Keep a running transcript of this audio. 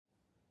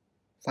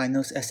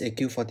Finals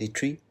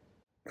SAQ43,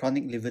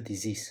 Chronic liver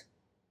disease.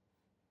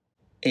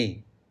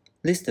 A.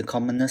 List the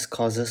commonest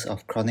causes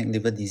of chronic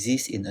liver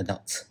disease in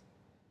adults.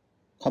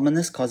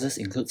 Commonest causes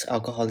includes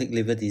alcoholic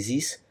liver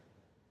disease,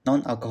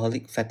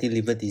 non-alcoholic fatty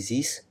liver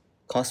disease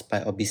caused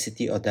by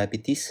obesity or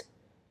diabetes,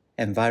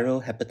 and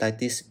viral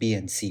hepatitis B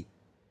and C.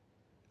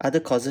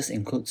 Other causes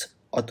include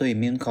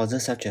autoimmune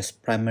causes such as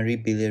primary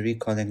biliary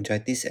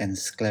cholangitis and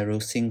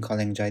sclerosing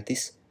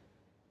cholangitis,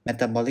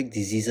 metabolic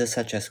diseases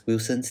such as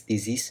Wilson's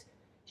disease,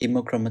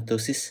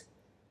 hemochromatosis,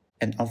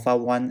 and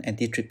alpha-1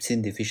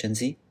 antitrypsin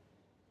deficiency,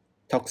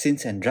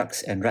 toxins and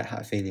drugs, and right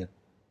heart failure.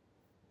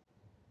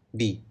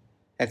 B.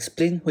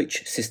 Explain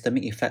which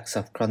systemic effects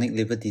of chronic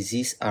liver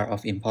disease are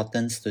of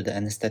importance to the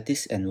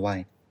anaesthetist and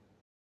why.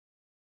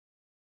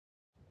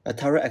 A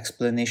thorough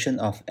explanation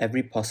of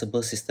every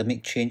possible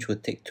systemic change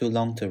would take too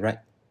long to write.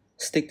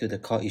 Stick to the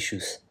core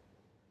issues.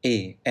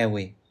 A.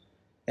 Airway.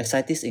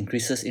 Ascites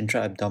increases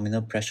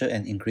intra-abdominal pressure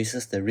and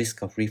increases the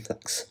risk of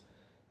reflux.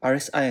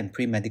 RSI and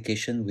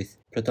pre-medication with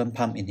proton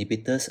pump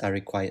inhibitors are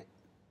required.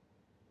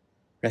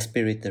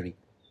 Respiratory.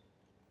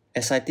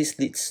 Ascites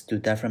leads to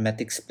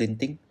diaphragmatic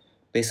splinting,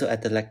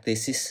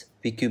 vasoatelectasis,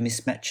 VQ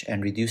mismatch,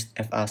 and reduced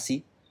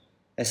FRC.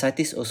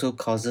 Ascites also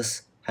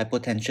causes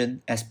hypotension,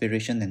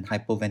 aspiration, and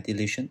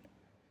hypoventilation.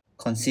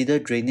 Consider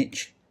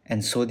drainage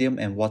and sodium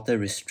and water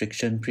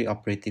restriction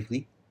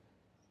preoperatively.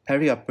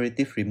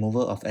 Perioperative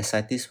removal of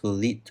ascites will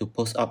lead to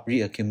post-op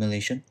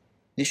reaccumulation.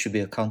 This should be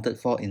accounted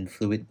for in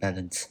fluid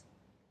balance.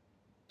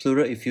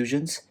 Pleural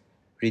effusions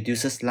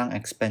reduces lung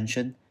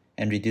expansion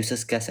and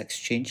reduces gas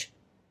exchange.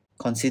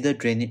 Consider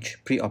drainage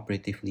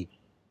preoperatively.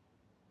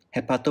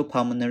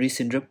 Hepatopulmonary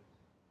syndrome,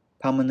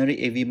 pulmonary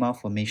AV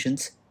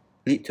malformations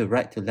lead to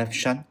right to left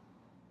shunt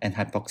and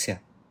hypoxia.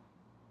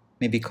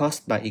 May be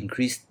caused by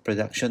increased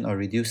production or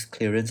reduced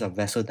clearance of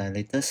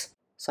vasodilators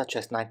such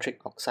as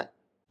nitric oxide.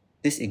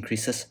 This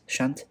increases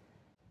shunt,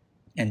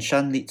 and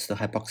shunt leads to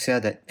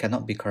hypoxia that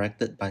cannot be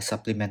corrected by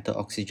supplemental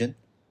oxygen.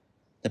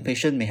 The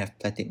patient may have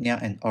platypnea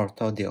and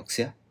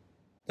orthodeoxia.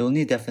 The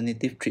only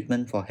definitive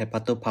treatment for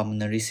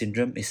hepatopulmonary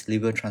syndrome is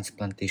liver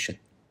transplantation.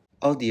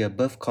 All the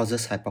above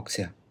causes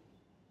hypoxia.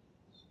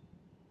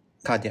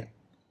 Cardiac.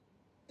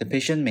 The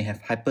patient may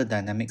have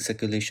hyperdynamic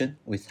circulation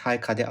with high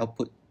cardiac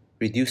output,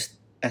 reduced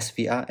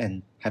SVR,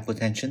 and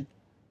hypotension.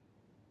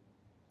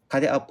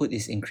 Cardiac output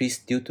is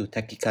increased due to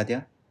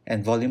tachycardia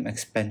and volume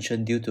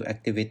expansion due to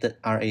activated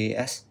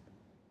RAAS.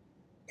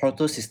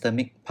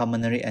 Portosystemic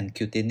pulmonary and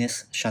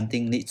cutaneous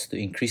shunting leads to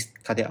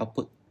increased cardiac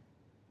output.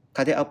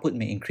 Cardiac output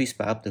may increase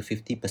by up to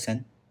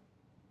 50%.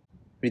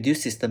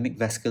 Reduced systemic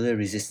vascular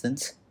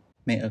resistance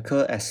may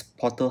occur as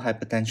portal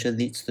hypertension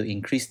leads to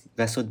increased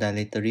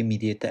vasodilatory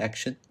mediator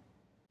action.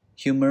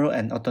 Humoral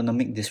and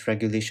autonomic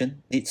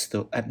dysregulation leads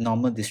to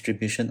abnormal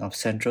distribution of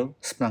central,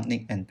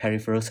 splanchnic, and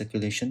peripheral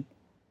circulation.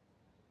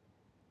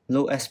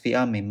 Low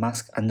SVR may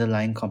mask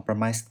underlying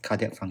compromised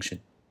cardiac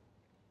function.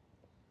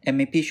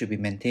 MAP should be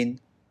maintained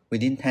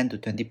within 10 to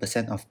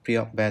 20% of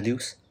pre-op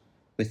values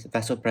with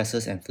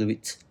vasopressors and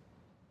fluids.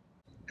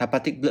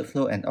 Hepatic blood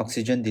flow and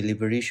oxygen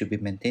delivery should be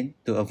maintained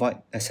to avoid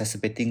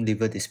exacerbating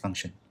liver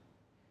dysfunction.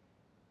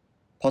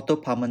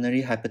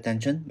 Portopulmonary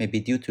hypertension may be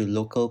due to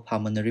local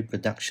pulmonary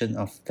production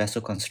of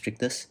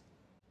vasoconstrictors.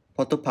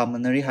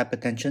 Portopulmonary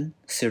hypertension,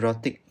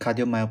 cirrhotic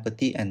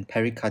cardiomyopathy, and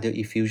pericardial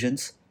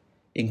effusions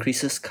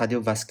increases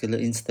cardiovascular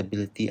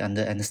instability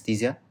under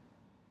anesthesia.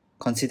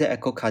 Consider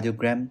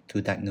echocardiogram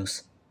to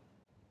diagnose.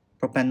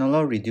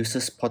 Propranolol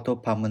reduces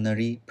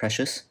portopulmonary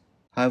pressures.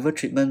 However,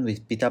 treatment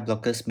with beta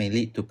blockers may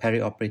lead to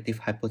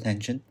perioperative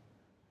hypotension.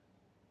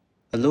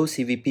 A low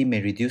CVP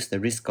may reduce the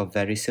risk of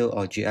varicose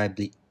or GI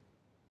bleed.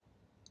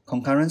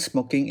 Concurrent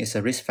smoking is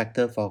a risk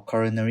factor for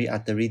coronary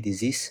artery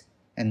disease,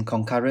 and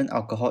concurrent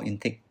alcohol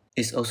intake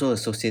is also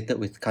associated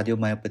with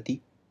cardiomyopathy.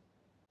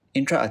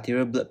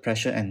 Intra-arterial blood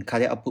pressure and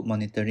cardiac output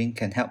monitoring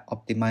can help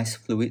optimize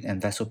fluid and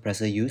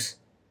vasopressor use.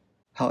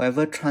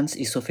 However,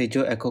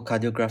 transesophageal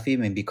echocardiography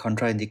may be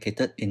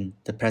contraindicated in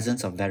the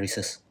presence of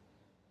varices.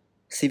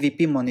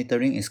 CVP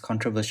monitoring is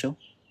controversial,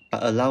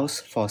 but allows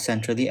for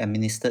centrally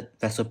administered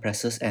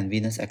vasopressors and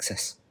venous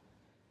access.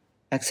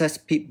 Excess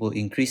PEEP will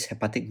increase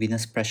hepatic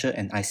venous pressure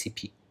and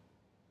ICP.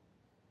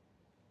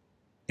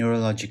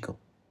 Neurological.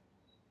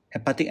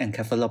 Hepatic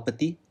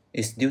encephalopathy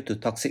is due to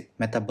toxic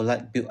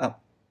metabolite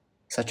buildup,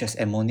 such as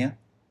ammonia,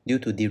 due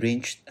to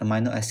deranged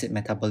amino acid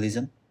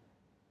metabolism.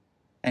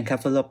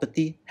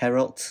 Encephalopathy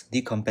heralds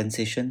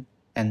decompensation,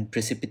 and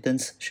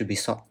precipitants should be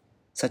sought,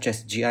 such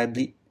as GI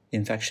bleed,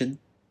 infection,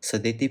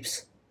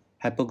 sedatives,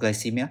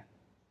 hypoglycemia,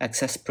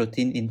 excess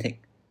protein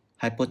intake,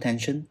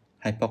 hypotension,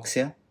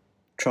 hypoxia,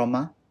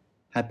 trauma,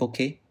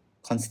 hypoK,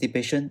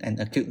 constipation,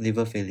 and acute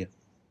liver failure.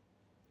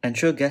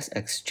 Ensure gas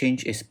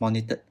exchange is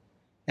monitored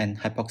and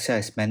hypoxia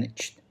is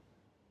managed.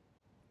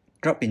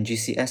 Drop in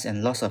GCS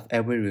and loss of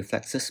airway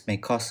reflexes may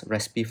cause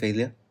respi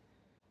failure.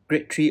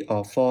 Grade 3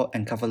 or 4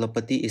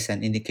 encephalopathy is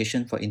an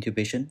indication for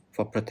intubation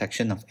for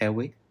protection of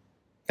airway.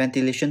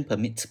 Ventilation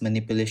permits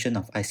manipulation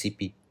of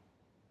ICP.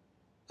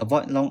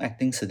 Avoid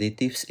long-acting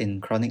sedatives in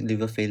chronic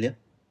liver failure.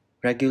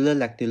 regular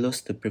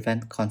lactulose to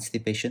prevent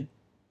constipation.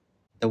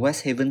 The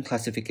West Haven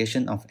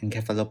classification of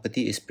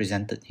encephalopathy is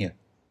presented here.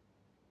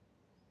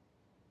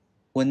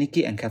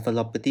 Wernicke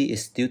encephalopathy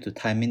is due to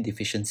thiamine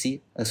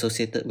deficiency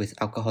associated with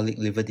alcoholic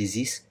liver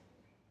disease.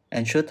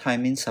 Ensure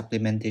thiamine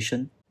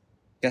supplementation.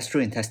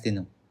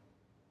 Gastrointestinal.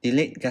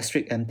 Delayed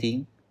gastric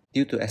emptying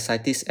due to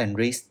ascites and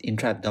raised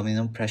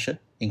intra-abdominal pressure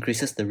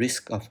increases the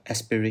risk of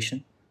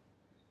aspiration.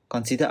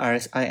 Consider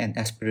RSI and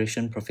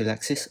aspiration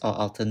prophylaxis or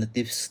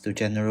alternatives to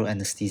general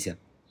anesthesia.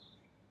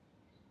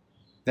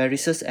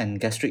 Varices and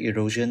gastric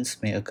erosions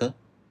may occur.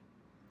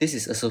 This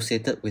is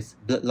associated with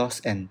blood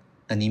loss and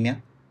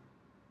anemia.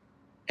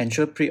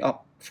 Ensure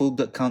pre-op full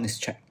blood count is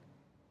checked.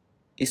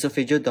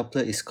 Esophageal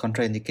Doppler is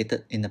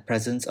contraindicated in the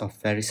presence of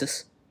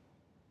varices.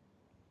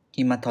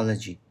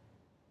 Hematology.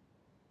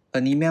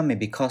 Anemia may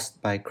be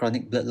caused by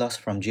chronic blood loss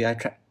from GI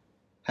tract,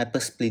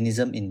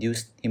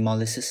 hypersplenism-induced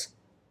hemolysis,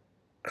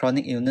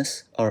 chronic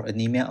illness or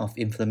anemia of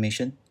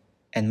inflammation,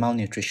 and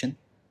malnutrition.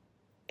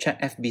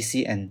 Check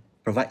FBC and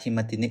provide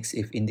hematinics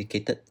if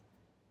indicated.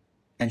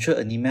 Ensure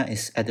anemia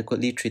is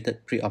adequately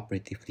treated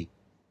preoperatively.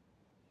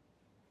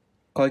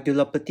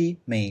 Coagulopathy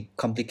may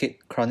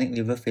complicate chronic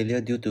liver failure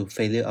due to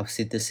failure of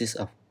synthesis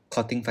of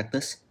clotting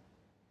factors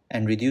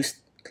and reduced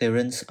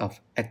clearance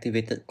of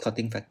activated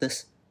clotting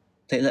factors,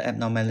 platelet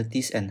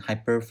abnormalities, and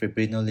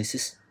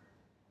hyperfibrinolysis.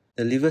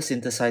 The liver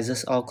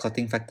synthesizes all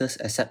clotting factors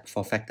except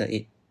for factor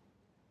VIII.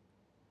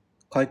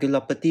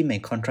 Coagulopathy may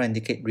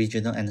contraindicate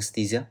regional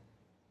anesthesia,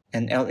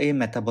 and LA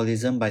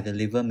metabolism by the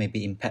liver may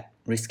be impaired,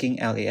 risking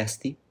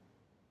LAST.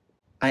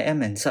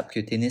 IM and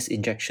subcutaneous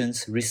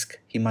injections risk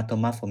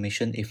hematoma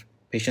formation if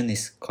patient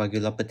is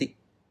coagulopathic.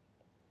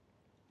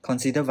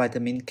 Consider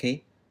vitamin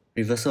K,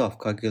 reversal of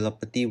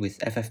coagulopathy with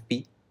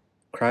FFP,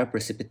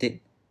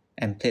 cryoprecipitate,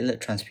 and platelet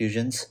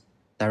transfusions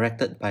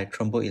directed by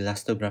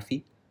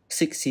thromboelastography.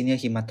 Seek senior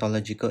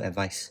hematological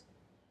advice.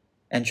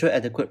 Ensure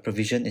adequate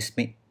provision is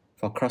made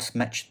for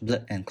cross-matched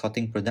blood and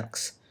clotting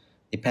products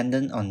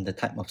dependent on the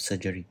type of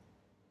surgery.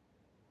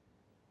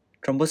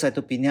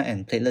 Thrombocytopenia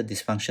and platelet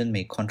dysfunction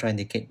may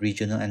contraindicate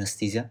regional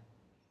anesthesia.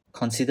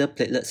 Consider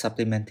platelet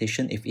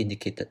supplementation if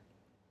indicated.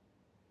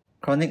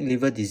 Chronic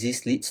liver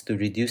disease leads to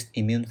reduced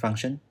immune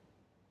function.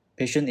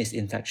 Patient is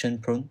infection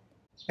prone.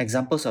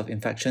 Examples of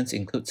infections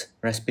include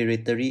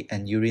respiratory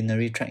and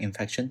urinary tract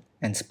infection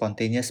and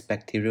spontaneous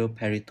bacterial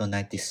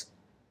peritonitis.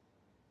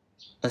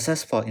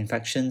 Assess for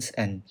infections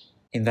and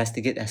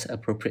investigate as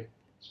appropriate.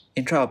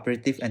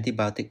 Intraoperative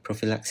antibiotic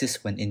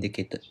prophylaxis when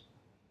indicated.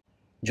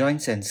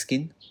 Joints and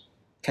skin.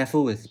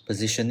 Careful with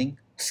positioning.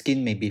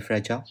 Skin may be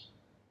fragile.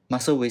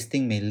 Muscle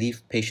wasting may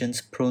leave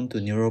patients prone to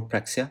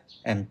neuropraxia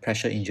and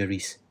pressure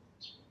injuries.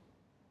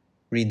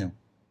 Renal.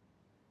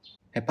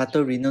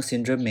 Hepatorenal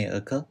syndrome may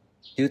occur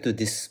due to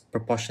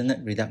disproportionate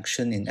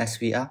reduction in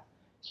SVR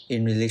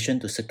in relation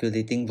to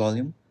circulating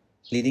volume,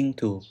 leading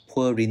to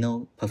poor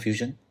renal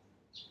perfusion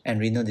and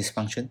renal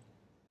dysfunction.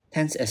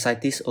 Tense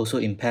ascites also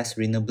impairs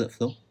renal blood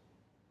flow.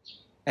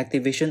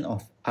 Activation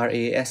of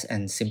RAS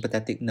and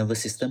sympathetic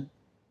nervous system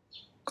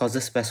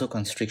causes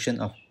vasoconstriction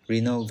of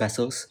renal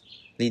vessels,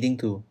 leading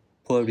to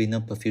poor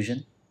renal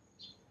perfusion.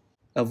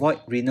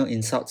 Avoid renal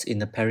insults in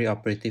the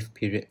perioperative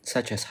period,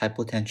 such as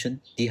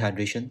hypotension,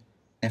 dehydration,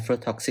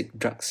 nephrotoxic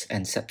drugs,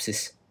 and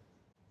sepsis.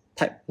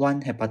 Type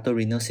 1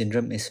 hepatorenal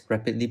syndrome is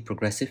rapidly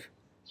progressive.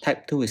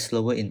 Type 2 is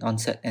slower in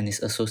onset and is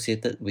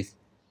associated with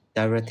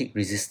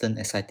diuretic-resistant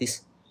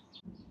ascites.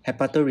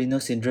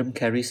 Hepatorenal syndrome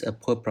carries a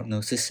poor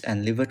prognosis,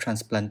 and liver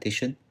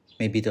transplantation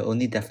may be the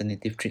only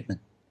definitive treatment.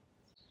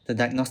 The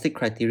diagnostic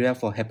criteria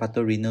for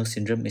hepatorenal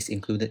syndrome is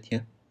included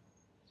here.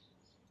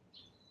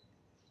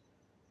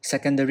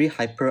 Secondary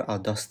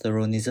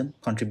hyperaldosteronism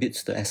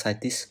contributes to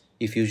ascites,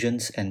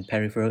 effusions, and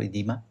peripheral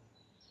edema.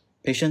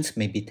 Patients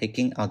may be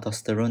taking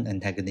aldosterone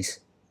antagonists.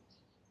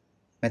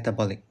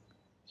 Metabolic.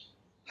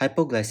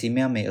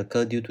 Hypoglycemia may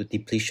occur due to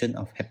depletion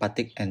of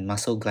hepatic and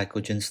muscle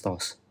glycogen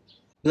stores.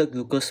 Blood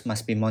glucose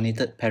must be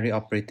monitored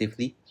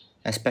perioperatively,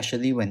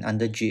 especially when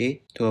under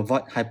GA, to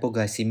avoid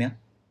hypoglycemia.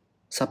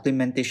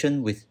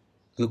 Supplementation with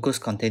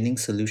glucose-containing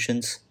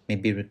solutions may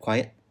be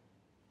required.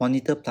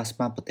 Monitor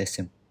plasma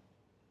potassium.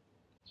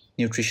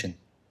 Nutrition.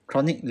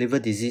 Chronic liver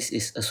disease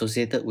is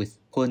associated with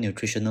poor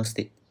nutritional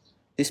state.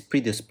 This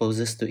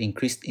predisposes to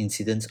increased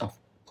incidence of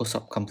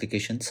post-op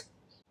complications.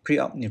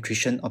 Pre-op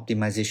nutrition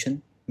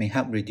optimization may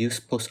help reduce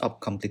post-op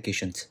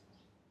complications.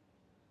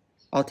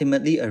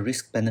 Ultimately, a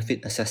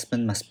risk-benefit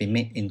assessment must be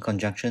made in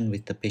conjunction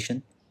with the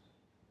patient,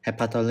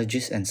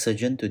 hepatologist, and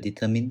surgeon to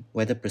determine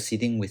whether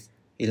proceeding with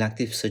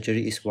elective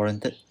surgery is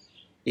warranted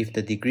if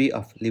the degree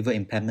of liver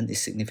impairment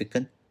is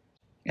significant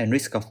and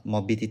risk of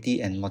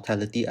morbidity and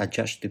mortality are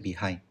judged to be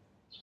high.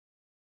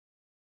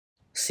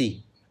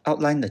 C.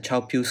 Outline the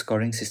Pugh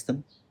scoring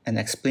system and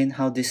explain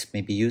how this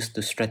may be used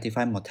to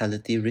stratify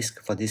mortality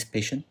risk for this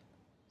patient.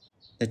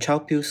 The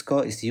Pugh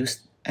score is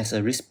used as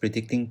a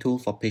risk-predicting tool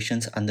for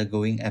patients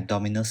undergoing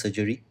abdominal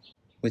surgery,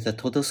 with a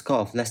total score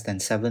of less than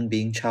 7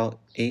 being child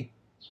A.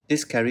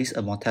 This carries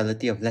a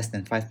mortality of less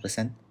than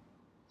 5%.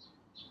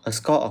 A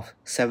score of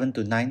 7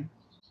 to 9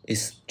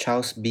 is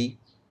Charles B,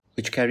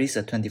 which carries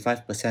a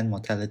 25%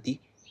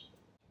 mortality.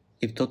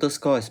 If total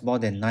score is more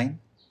than 9,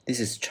 this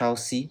is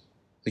Charles C,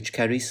 which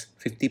carries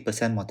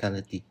 50%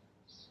 mortality.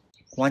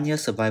 1 year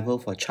survival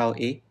for child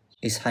A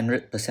is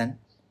 100%,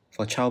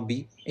 for child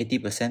B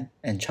 80%,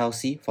 and child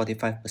C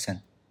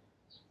 45%.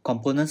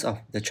 Components of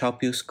the child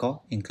Pugh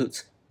score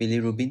includes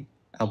bilirubin,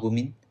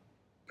 albumin,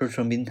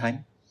 prothrombin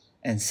time,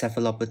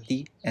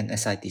 encephalopathy, and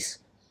ascites.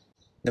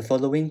 The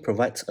following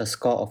provides a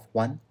score of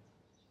 1,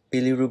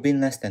 bilirubin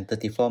less than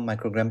 34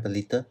 microgram per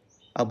liter,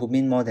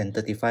 albumin more than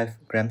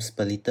 35 grams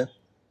per liter,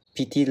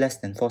 PT less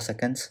than 4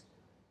 seconds,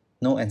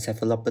 no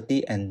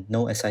encephalopathy and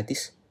no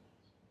ascites.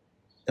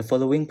 The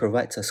following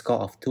provides a score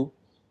of 2,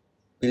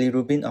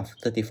 bilirubin of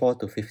 34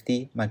 to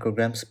 50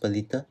 micrograms per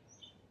liter,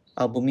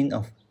 albumin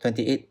of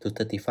 28 to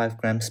 35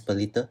 grams per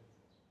liter,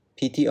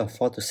 PT of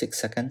 4 to 6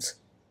 seconds,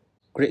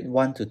 grade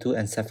 1 to 2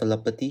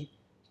 encephalopathy,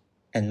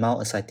 and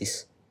mild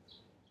ascites.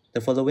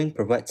 The following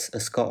provides a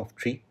score of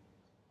 3,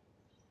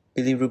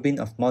 bilirubin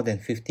of more than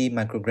 50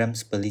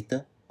 micrograms per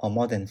liter or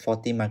more than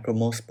 40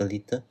 micromoles per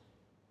liter,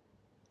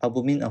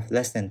 albumin of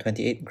less than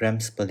 28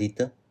 grams per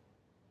liter,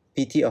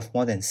 PT of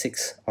more than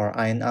 6 or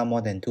INR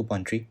more than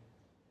 2.3,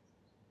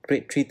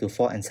 grade 3 to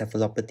 4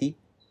 encephalopathy,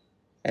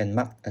 and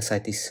marked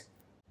ascites.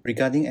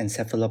 Regarding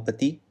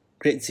encephalopathy,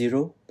 grade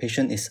 0,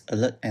 patient is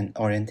alert and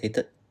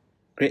orientated.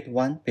 Grade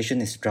 1,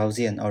 patient is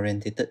drowsy and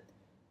orientated.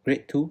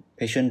 Grade 2,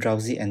 patient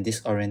drowsy and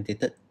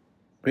disorientated.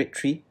 Grade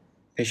 3,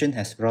 patient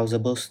has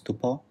rousable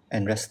stupor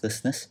and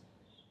restlessness.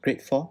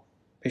 Grade 4,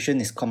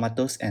 patient is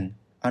comatose and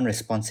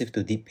unresponsive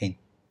to deep pain.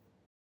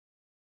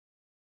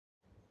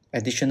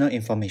 Additional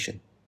information.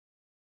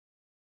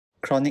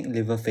 Chronic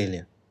liver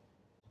failure.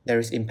 There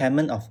is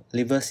impairment of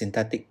liver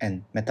synthetic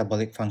and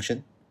metabolic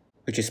function,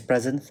 which is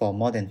present for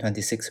more than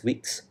 26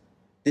 weeks.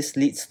 This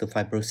leads to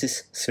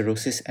fibrosis,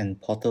 cirrhosis,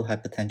 and portal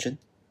hypertension.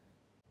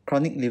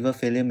 Chronic liver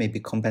failure may be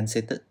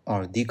compensated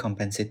or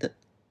decompensated.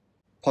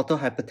 Portal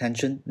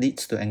hypertension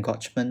leads to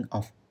engorgement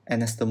of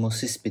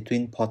anastomosis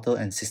between portal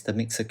and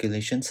systemic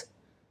circulations,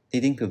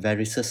 leading to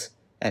varices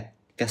at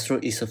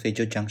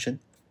gastroesophageal junction,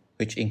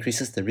 which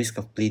increases the risk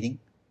of bleeding.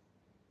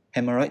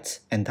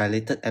 Hemorrhoids and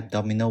dilated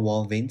abdominal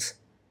wall veins,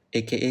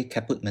 aka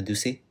caput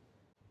medusae.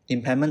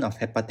 Impairment of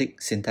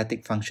hepatic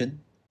synthetic function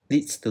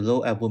leads to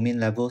low albumin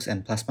levels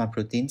and plasma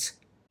proteins,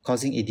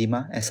 causing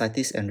edema,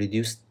 ascites, and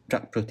reduced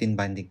drug protein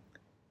binding.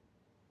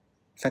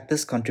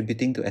 Factors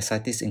contributing to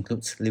ascites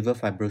includes liver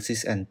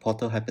fibrosis and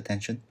portal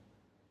hypertension,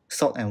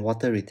 salt and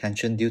water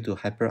retention due to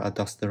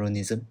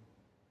hyperaldosteronism,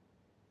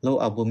 low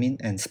albumin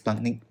and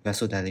splanchnic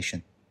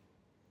vasodilation.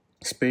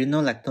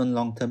 Spironolactone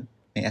long-term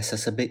may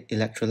exacerbate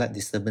electrolyte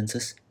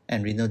disturbances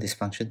and renal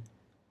dysfunction.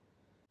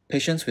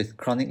 Patients with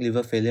chronic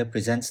liver failure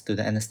presents to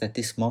the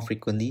anaesthetist more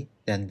frequently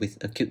than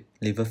with acute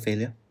liver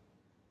failure.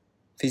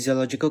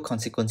 Physiological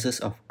consequences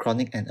of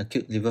chronic and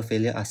acute liver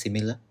failure are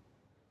similar.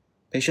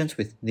 Patients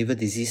with liver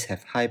disease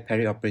have high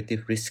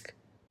perioperative risk,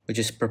 which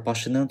is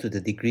proportional to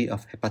the degree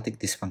of hepatic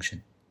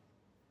dysfunction.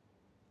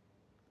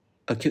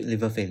 Acute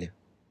liver failure.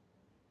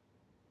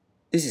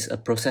 This is a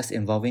process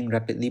involving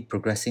rapidly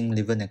progressing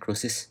liver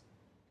necrosis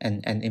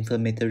and an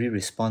inflammatory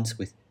response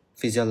with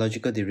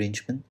physiological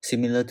derangement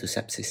similar to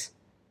sepsis.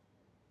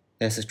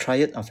 There is a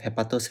triad of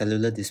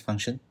hepatocellular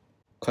dysfunction,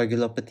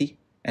 coagulopathy,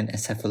 and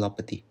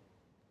encephalopathy.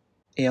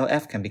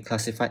 ALF can be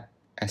classified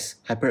as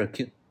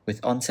hyperacute with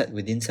onset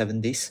within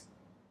 7 days,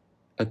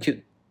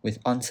 acute with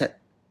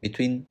onset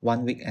between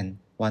 1 week and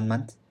 1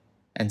 month,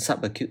 and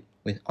subacute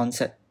with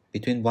onset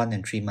between 1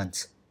 and 3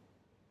 months.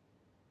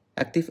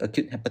 Active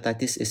acute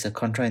hepatitis is a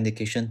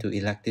contraindication to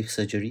elective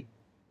surgery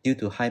due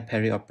to high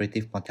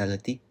perioperative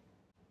mortality.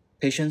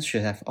 Patients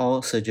should have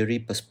all surgery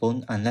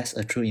postponed unless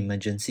a true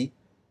emergency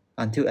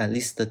until at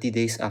least 30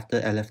 days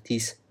after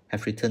LFTs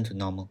have returned to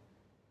normal.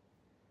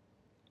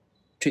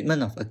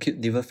 Treatment of acute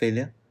liver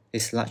failure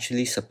is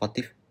largely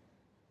supportive.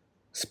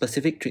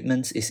 Specific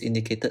treatments is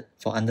indicated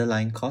for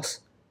underlying cause,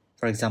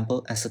 for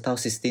example,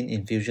 acetylcysteine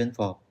infusion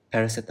for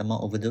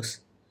paracetamol overdose,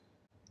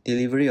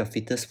 delivery of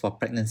fetus for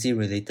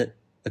pregnancy-related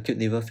acute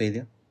liver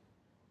failure,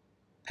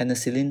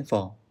 penicillin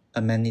for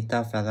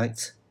Amanita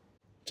phalloides,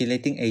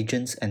 chelating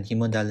agents and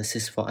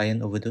hemodialysis for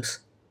iron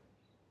overdose,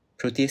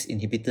 protease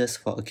inhibitors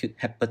for acute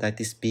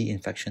hepatitis B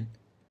infection,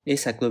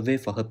 acyclovir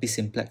for herpes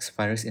simplex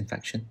virus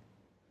infection,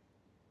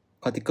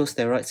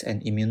 corticosteroids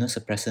and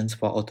immunosuppressants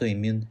for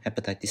autoimmune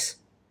hepatitis,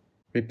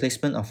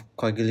 replacement of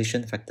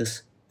coagulation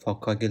factors for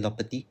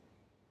coagulopathy.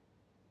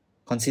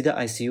 Consider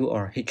ICU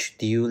or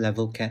HDU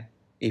level care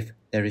if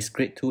there is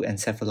grade 2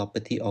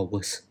 encephalopathy or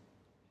worse.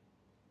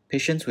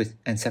 Patients with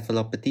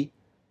encephalopathy,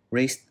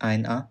 raised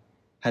INR,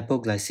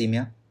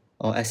 hypoglycemia,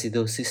 or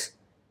acidosis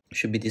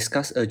should be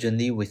discussed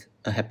urgently with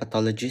a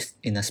hepatologist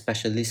in a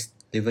specialist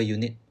liver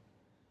unit.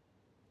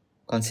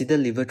 Consider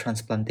liver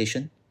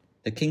transplantation.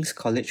 The King's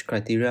College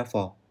criteria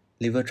for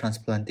liver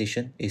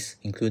transplantation is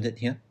included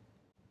here.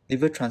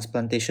 Liver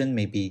transplantation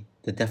may be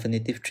the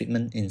definitive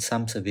treatment in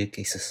some severe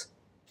cases.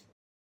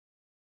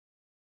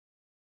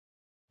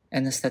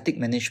 Anaesthetic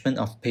management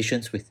of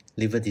patients with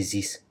liver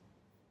disease.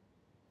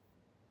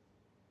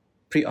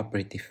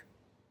 Preoperative.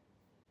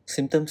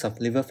 Symptoms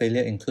of liver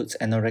failure includes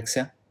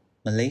anorexia,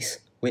 malaise,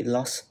 weight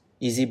loss,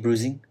 easy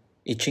bruising,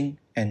 itching,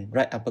 and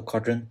right upper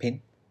quadrant pain.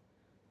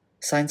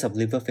 Signs of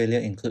liver failure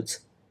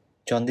includes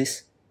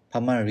jaundice,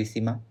 palmar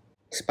erythema,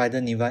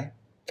 spider nevi,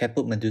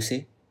 caput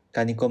medusae,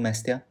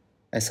 gynecomastia,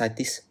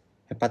 ascites,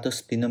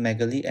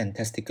 hepatosplenomegaly, and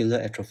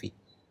testicular atrophy.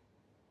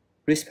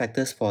 Risk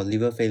factors for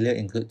liver failure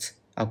includes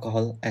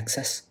alcohol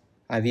excess,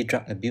 IV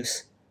drug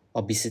abuse,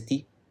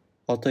 obesity,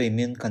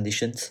 autoimmune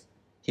conditions,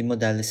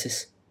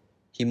 hemodialysis,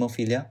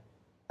 hemophilia,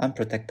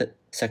 unprotected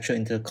sexual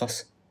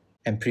intercourse,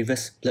 and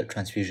previous blood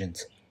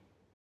transfusions.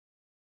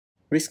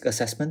 Risk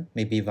assessment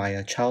may be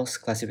via Child's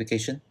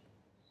classification,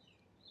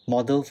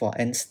 model for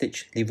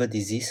end-stage liver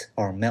disease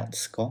or MELD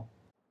score,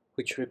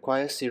 which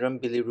requires serum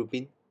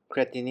bilirubin,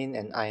 creatinine,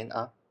 and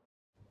INR.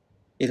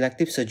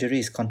 Elective surgery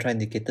is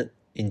contraindicated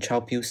in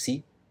Child Pugh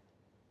C,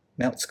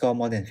 MELD score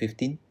more than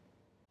 15,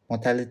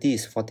 mortality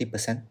is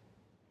 40%.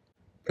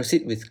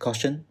 Proceed with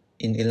caution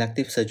in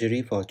elective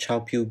surgery for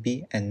Child Pugh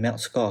B and MELD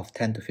score of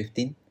 10 to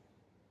 15.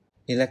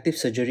 Elective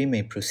surgery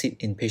may proceed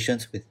in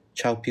patients with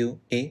Child Pugh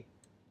A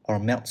or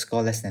MELD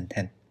score less than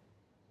 10.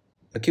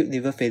 Acute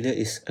liver failure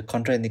is a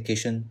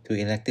contraindication to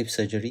elective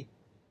surgery.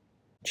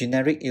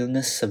 Generic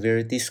illness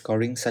severity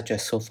scoring such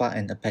as SOFA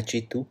and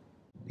Apache 2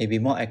 may be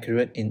more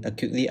accurate in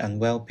acutely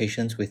unwell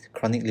patients with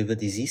chronic liver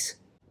disease.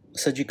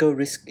 Surgical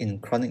risk in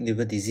chronic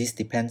liver disease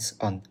depends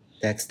on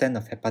the extent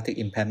of hepatic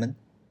impairment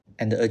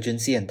and the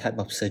urgency and type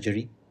of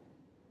surgery.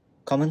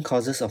 Common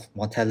causes of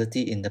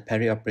mortality in the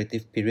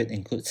perioperative period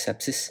include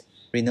sepsis,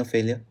 renal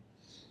failure,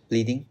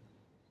 bleeding,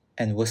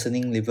 and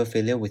worsening liver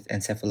failure with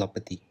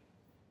encephalopathy.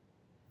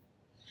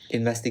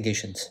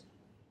 Investigations.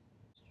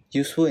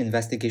 Useful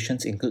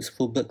investigations include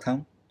full blood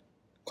count,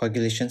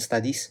 coagulation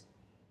studies,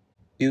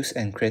 BUS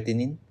and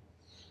creatinine,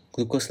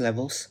 glucose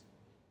levels,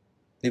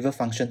 liver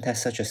function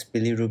tests such as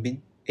bilirubin,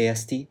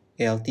 AST,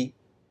 ALT,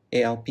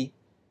 ALP,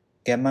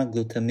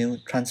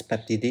 gamma-glutamyl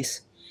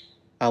transpeptidase,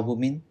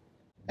 albumin,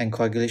 and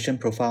coagulation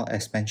profile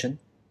as mentioned.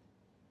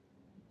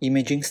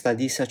 Imaging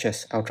studies such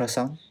as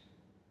ultrasound,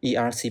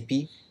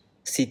 ERCP,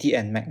 CT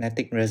and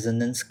magnetic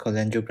resonance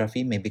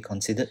cholangiography may be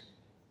considered.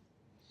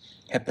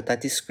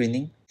 Hepatitis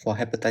screening for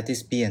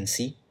hepatitis B and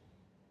C,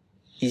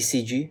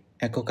 ECG,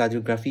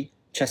 echocardiography,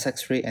 chest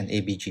X-ray, and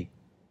ABG.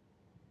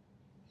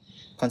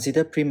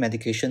 Consider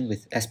pre-medication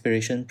with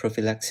aspiration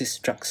prophylaxis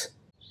drugs.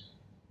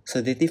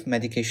 Sedative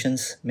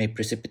medications may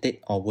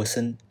precipitate or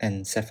worsen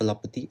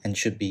encephalopathy and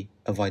should be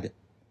avoided.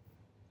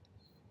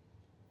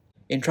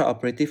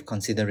 Intraoperative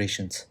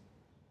considerations.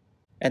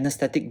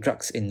 Anesthetic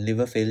drugs in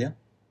liver failure.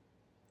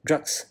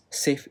 Drugs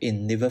safe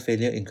in liver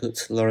failure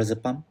includes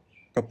lorazepam,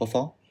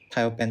 propofol,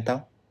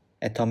 thiopental,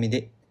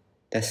 etomidate,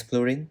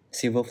 desflurane,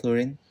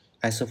 sevoflurane,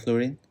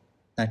 isoflurane,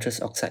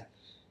 nitrous oxide,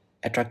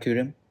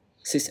 atracurium,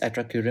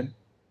 cis-atracurium,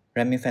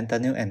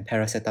 remifentanil, and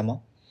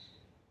paracetamol.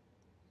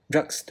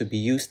 Drugs to be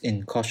used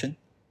in caution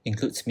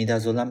includes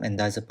midazolam and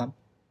diazepam,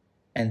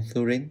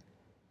 enflurane,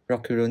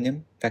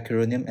 rocuronium,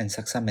 vacuronium, and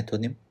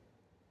saxametonium,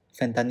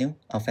 fentanyl,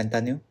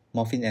 alfentanil,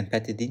 morphine and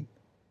petidine,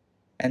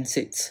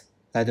 NSAIDs,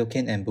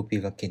 lidocaine and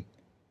bupivacaine.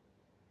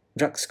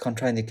 Drugs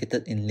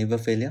contraindicated in liver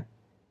failure,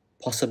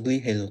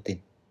 possibly halotine.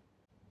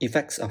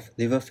 Effects of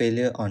liver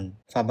failure on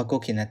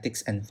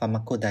pharmacokinetics and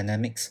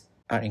pharmacodynamics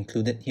are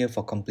included here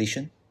for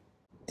completion.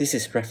 This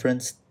is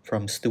referenced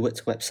from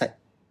Stewart's website,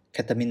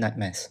 Ketamine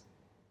Nightmares.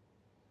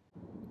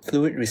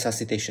 Fluid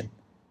resuscitation.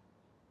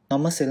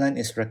 Normal saline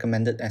is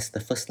recommended as the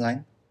first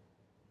line.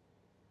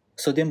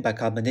 Sodium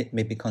bicarbonate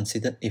may be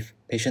considered if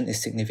patient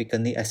is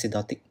significantly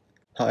acidotic.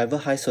 However,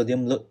 high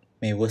sodium load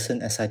may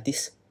worsen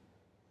ascites.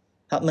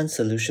 Hartmann's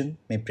solution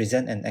may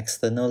present an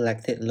external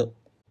lactate load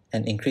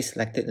and increase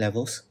lactate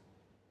levels.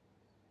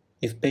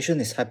 If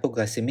patient is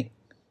hypoglycemic,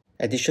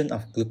 addition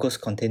of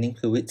glucose-containing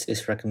fluids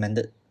is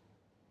recommended.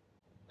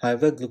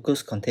 However,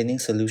 glucose-containing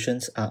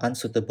solutions are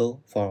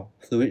unsuitable for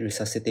fluid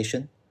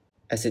resuscitation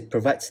as it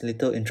provides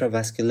little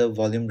intravascular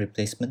volume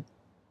replacement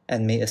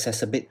and may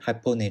exacerbate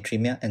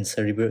hyponatremia and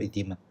cerebral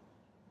edema.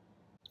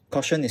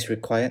 Caution is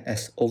required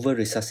as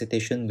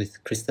over-resuscitation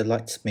with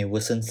crystalloids may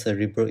worsen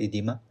cerebral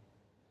edema.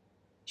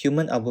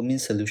 Human albumin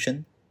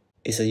solution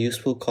is a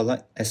useful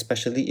colloid,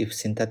 especially if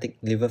synthetic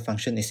liver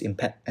function is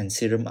impaired and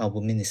serum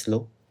albumin is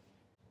low.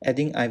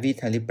 Adding IV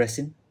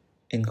talipressin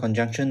in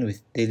conjunction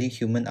with daily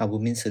human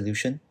albumin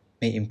solution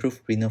may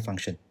improve renal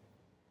function.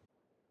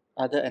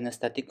 Other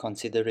anesthetic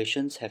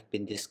considerations have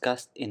been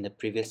discussed in the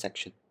previous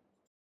section.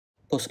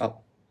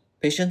 Post-op.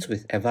 Patients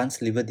with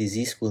advanced liver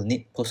disease will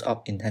need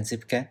post-op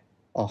intensive care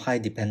or high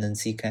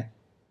dependency care.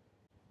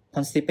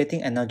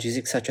 Constipating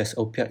analgesics such as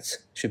opioids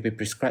should be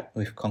prescribed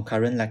with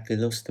concurrent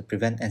lactulose to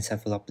prevent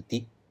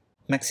encephalopathy.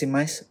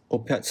 Maximize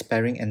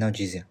opioid-sparing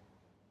analgesia.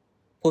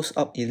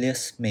 Post-op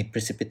ileus may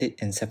precipitate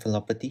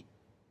encephalopathy.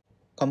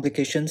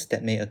 Complications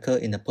that may occur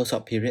in the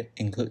post-op period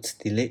includes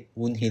delayed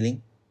wound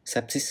healing,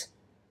 sepsis,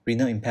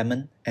 renal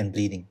impairment, and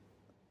bleeding.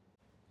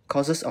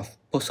 Causes of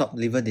post-op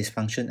liver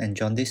dysfunction and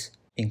jaundice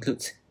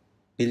includes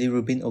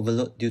bilirubin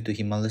overload due to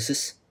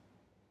hemolysis,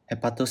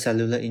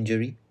 hepatocellular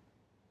injury,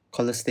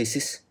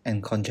 cholestasis,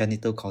 and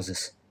congenital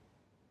causes.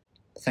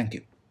 Thank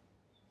you.